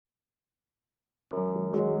Hi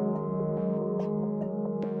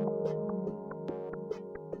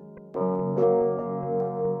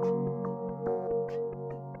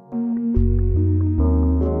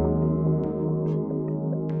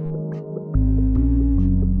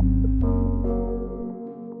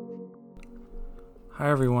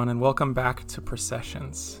everyone, and welcome back to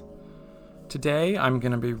Processions. Today I'm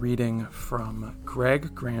going to be reading from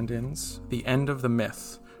Greg Grandin's The End of the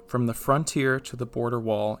Myth, From the Frontier to the Border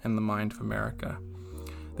Wall in the Mind of America.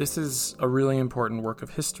 This is a really important work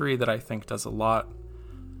of history that I think does a lot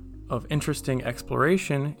of interesting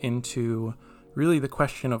exploration into really the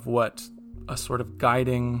question of what a sort of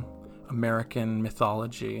guiding American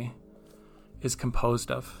mythology is composed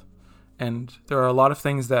of. And there are a lot of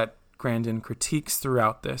things that Grandin critiques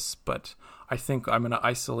throughout this, but I think I'm going to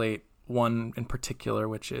isolate one in particular,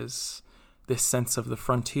 which is this sense of the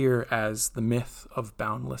frontier as the myth of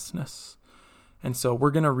boundlessness. And so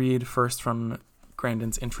we're going to read first from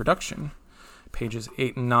Grandin's introduction, pages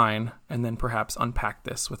 8 and 9, and then perhaps unpack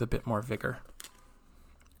this with a bit more vigor.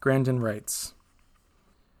 Grandin writes,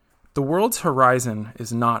 "The world's horizon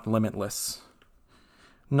is not limitless.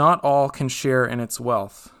 Not all can share in its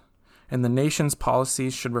wealth, and the nation's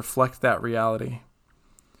policies should reflect that reality.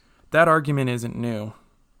 That argument isn't new.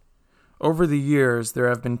 Over the years, there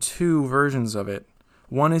have been two versions of it.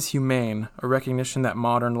 One is humane, a recognition that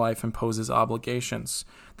modern life imposes obligations,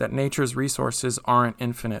 that nature's resources aren't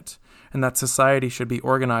infinite, and that society should be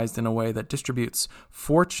organized in a way that distributes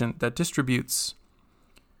fortune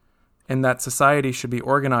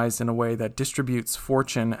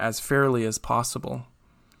as fairly as possible.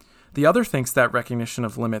 The other thinks that recognition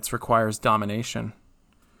of limits requires domination.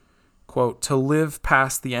 Quote, 'To live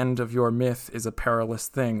past the end of your myth is a perilous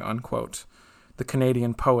thing,' unquote, the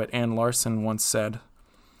Canadian poet Anne Larson once said.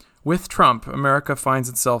 With Trump, America finds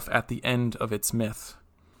itself at the end of its myth.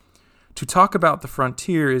 To talk about the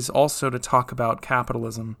frontier is also to talk about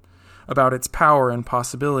capitalism, about its power and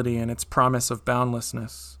possibility and its promise of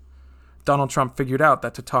boundlessness. Donald Trump figured out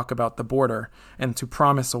that to talk about the border and to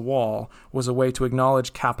promise a wall was a way to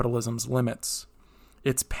acknowledge capitalism's limits,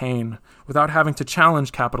 its pain, without having to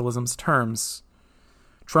challenge capitalism's terms.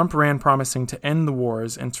 Trump ran promising to end the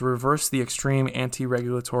wars and to reverse the extreme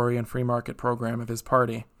anti-regulatory and free market program of his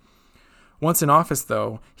party. Once in office,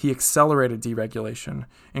 though, he accelerated deregulation,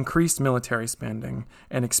 increased military spending,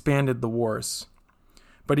 and expanded the wars.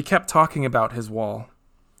 But he kept talking about his wall.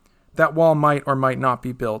 That wall might or might not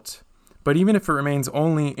be built, but even if it remains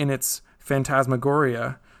only in its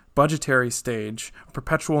phantasmagoria, budgetary stage, a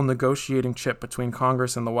perpetual negotiating chip between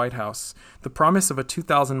Congress and the White House, the promise of a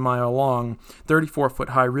 2,000-mile-long,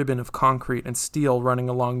 34-foot-high ribbon of concrete and steel running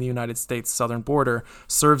along the United States southern border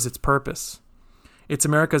serves its purpose. It's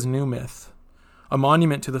America's new myth, a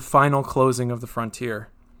monument to the final closing of the frontier.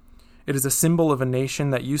 It is a symbol of a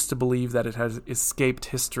nation that used to believe that it has escaped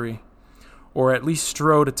history, or at least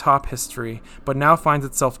strode atop history, but now finds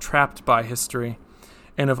itself trapped by history,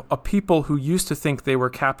 and of a people who used to think they were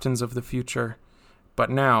captains of the future, but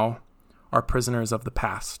now are prisoners of the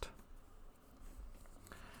past."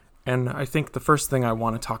 And I think the first thing I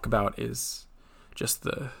want to talk about is just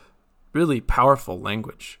the really powerful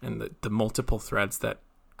language and the multiple threads that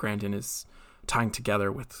Grandin is tying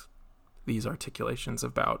together with these articulations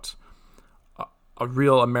about a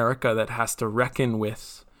real America that has to reckon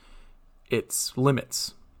with its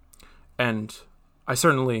limits. And I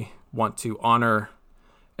certainly want to honor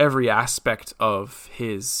every aspect of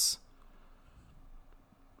his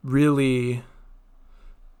really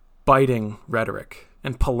biting rhetoric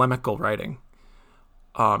and polemical writing.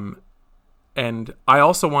 And I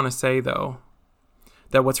also want to say, though,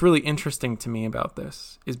 that what's really interesting to me about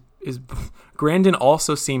this is Grandin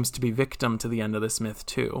also seems to be victim to the end of this myth,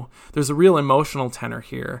 too. There's a real emotional tenor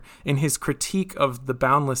here in his critique of the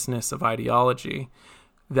boundlessness of ideology,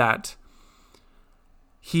 that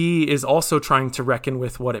he is also trying to reckon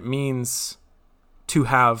with what it means to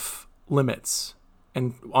have limits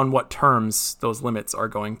and on what terms those limits are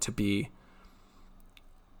going to be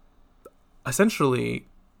essentially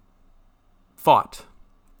fought.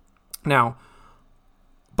 Now,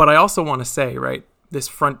 but I also want to say, right,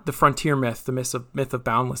 the frontier myth, the myth of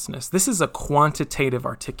boundlessness, this is a quantitative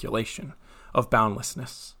articulation of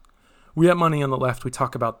boundlessness. We at Money on the Left, we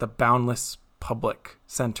talk about the boundless public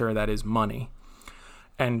center that is money.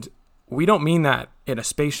 And we don't mean that in a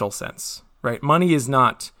spatial sense, right? Money is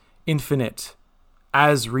not infinite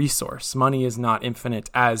as resource. Money is not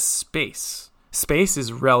infinite as space. Space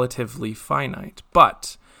is relatively finite,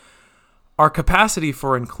 but our capacity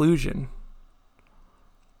for inclusion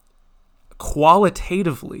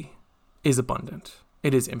qualitatively is abundant.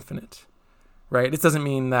 It is infinite, right? It doesn't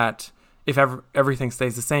mean that if everything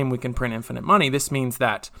stays the same, we can print infinite money. This means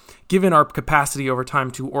that given our capacity over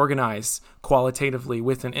time to organize qualitatively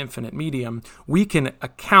with an infinite medium, we can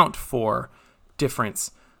account for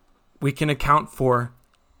difference. We can account for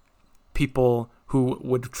people who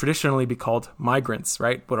would traditionally be called migrants,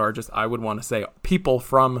 right? But are just, I would want to say, people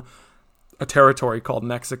from a territory called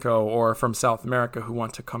Mexico or from South America who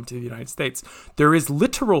want to come to the United States. There is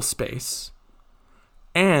literal space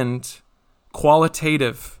and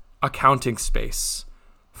qualitative accounting space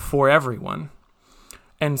for everyone.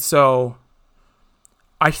 And so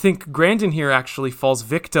I think Grandin here actually falls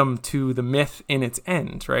victim to the myth in its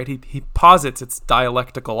end, right? He posits its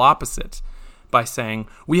dialectical opposite by saying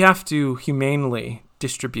we have to humanely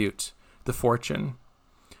distribute the fortune,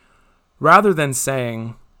 rather than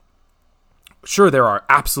saying, sure, there are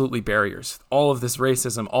absolutely barriers. All of this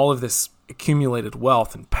racism, all of this accumulated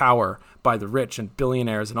wealth and power by the rich and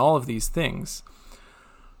billionaires and all of these things.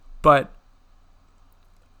 But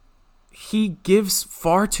he gives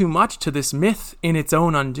far too much to this myth in its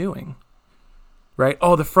own undoing, right?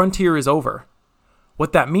 Oh, the frontier is over.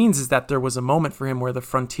 What that means is that there was a moment for him where the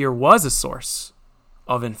frontier was a source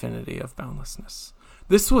of infinity, of boundlessness.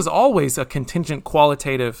 This was always a contingent,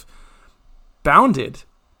 qualitative, bounded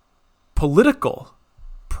political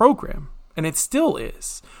program, and it still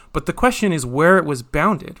is. But the question is where it was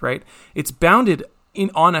bounded, right? It's bounded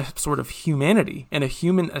on a sort of humanity and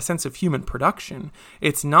a sense of human production.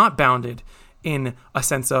 It's not bounded in a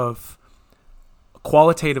sense of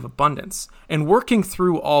qualitative abundance. And working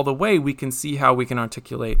through all the way, we can see how we can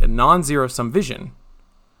articulate a non-zero-sum vision.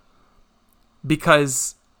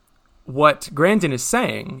 Because what Grandin is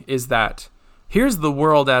saying is that here's the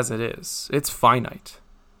world as it is. It's finite.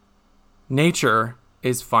 Nature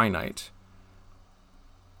is finite.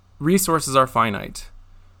 Resources are finite.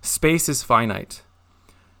 Space is finite.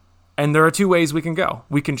 And there are two ways we can go.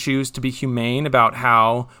 We can choose to be humane about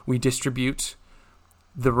how we distribute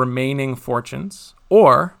the remaining fortunes,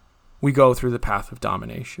 or we go through the path of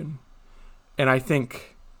domination. And I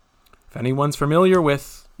think if anyone's familiar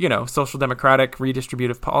with, social democratic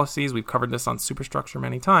redistributive policies, we've covered this on Superstructure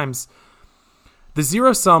many times, the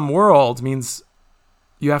zero-sum world means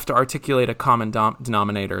you have to articulate a common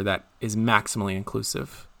denominator that is maximally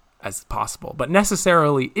inclusive as possible, but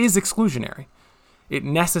necessarily is exclusionary. It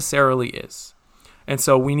necessarily is. And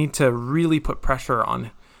so we need to really put pressure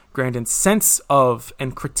on Grandin's sense of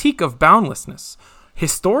and critique of boundlessness,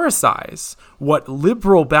 historicize what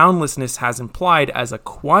liberal boundlessness has implied as a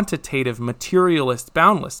quantitative materialist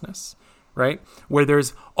boundlessness, right? Where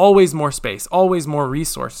there's always more space, always more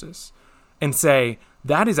resources, and say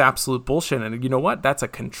that is absolute bullshit. And you know what? That's a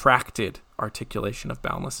contracted articulation of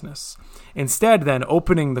boundlessness. Instead, then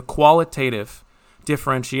opening the qualitative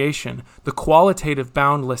differentiation, the qualitative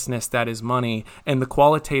boundlessness that is money, and the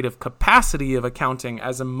qualitative capacity of accounting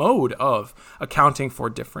as a mode of accounting for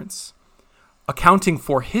difference, accounting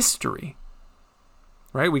for history,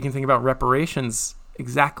 right? We can think about reparations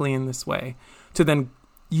exactly in this way, to then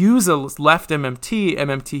use a left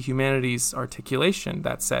MMT humanities articulation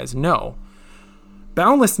that says, no,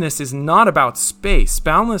 boundlessness is not about space.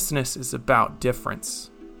 Boundlessness is about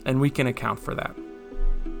difference, and we can account for that.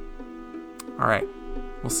 All right.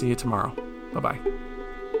 We'll see you tomorrow. Bye-bye.